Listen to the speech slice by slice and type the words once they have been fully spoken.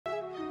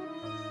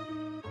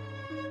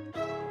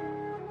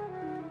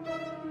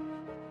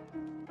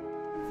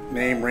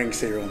Name, ring,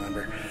 serial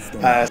number.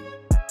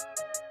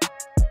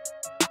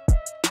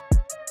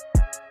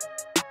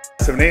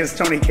 So my name is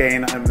Tony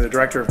Kane. I'm the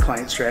Director of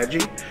Client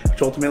Strategy,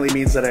 which ultimately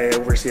means that I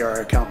oversee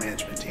our account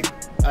management team.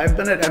 I've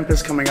been at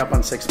EMPIST coming up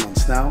on 6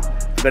 months now.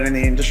 I've been in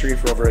the industry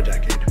for over a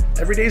decade.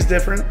 Every day is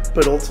different,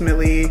 but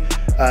ultimately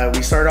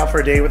we start off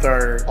our day with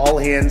our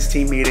all-hands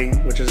team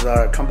meeting, which is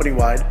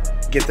company-wide.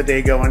 Get the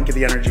day going, get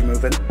the energy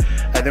moving.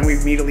 And then we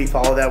immediately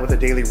follow that with a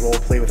daily role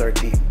play with our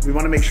team. We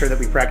want to make sure that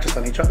we practice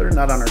on each other,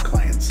 not on our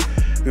clients.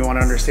 We want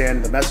to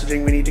understand the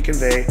messaging we need to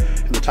convey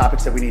and the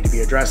topics that we need to be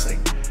addressing.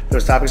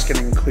 Those topics can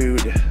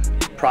include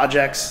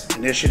projects,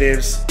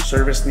 initiatives,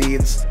 service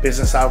needs,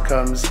 business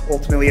outcomes.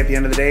 Ultimately, at the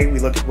end of the day, we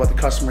look at what the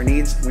customer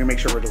needs and we make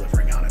sure we're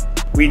delivering on it.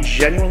 We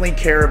genuinely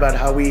care about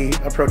how we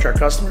approach our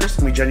customers,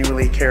 and we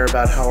genuinely care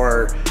about how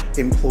our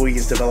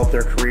employees develop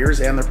their careers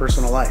and their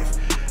personal life.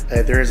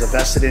 There is a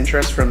vested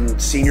interest from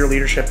senior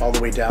leadership all the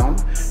way down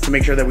to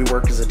make sure that we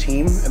work as a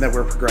team and that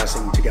we're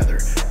progressing together.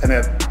 And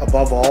that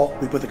above all,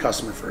 we put the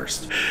customer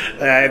first.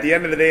 At the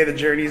end of the day, the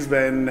journey's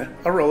been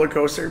a roller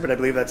coaster, but I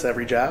believe that's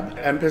every job.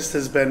 EMPIST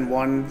has been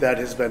one that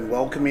has been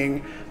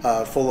welcoming,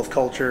 full of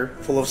culture,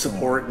 full of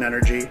support and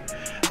energy.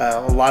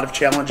 A lot of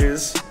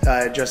challenges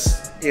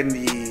just in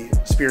the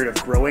spirit of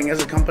growing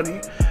as a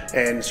company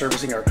and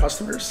servicing our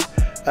customers.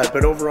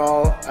 But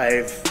overall,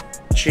 I've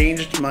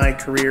changed my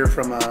career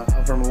from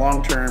a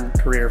long-term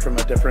career from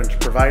a different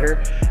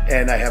provider,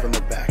 and I haven't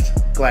looked back.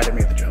 Glad I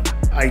made the jump.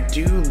 I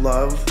do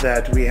love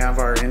that we have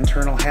our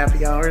internal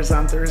happy hours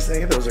on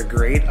Thursday. Those are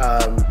great.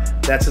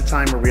 That's a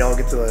time where we all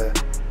get to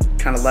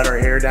kind of let our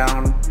hair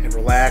down and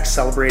relax,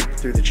 celebrate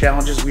through the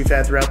challenges we've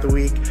had throughout the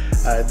week.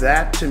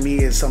 That to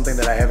me is something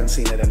that I haven't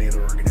seen at any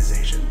other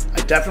organization.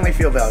 I definitely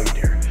feel valued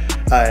here.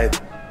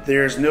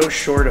 There's no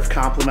shortage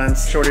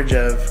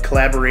of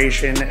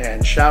collaboration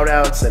and shout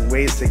outs and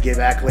ways to give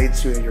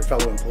accolades to your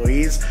fellow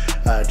employees,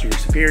 to your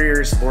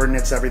superiors,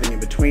 subordinates, everything in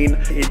between.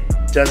 It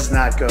does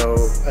not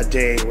go a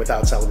day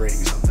without celebrating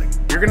something.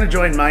 If you're gonna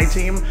join my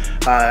team,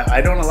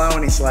 I don't allow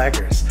any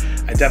slackers.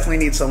 I definitely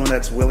need someone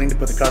that's willing to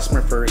put the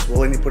customer first,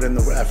 willing to put in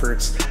the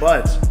efforts,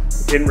 but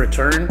in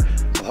return,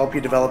 I'll help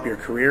you develop your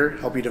career,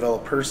 help you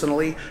develop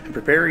personally, and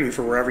prepare you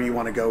for wherever you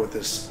want to go with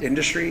this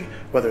industry,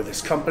 whether this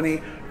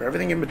company or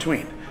everything in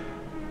between.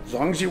 As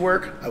long as you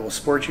work, I will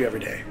support you every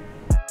day.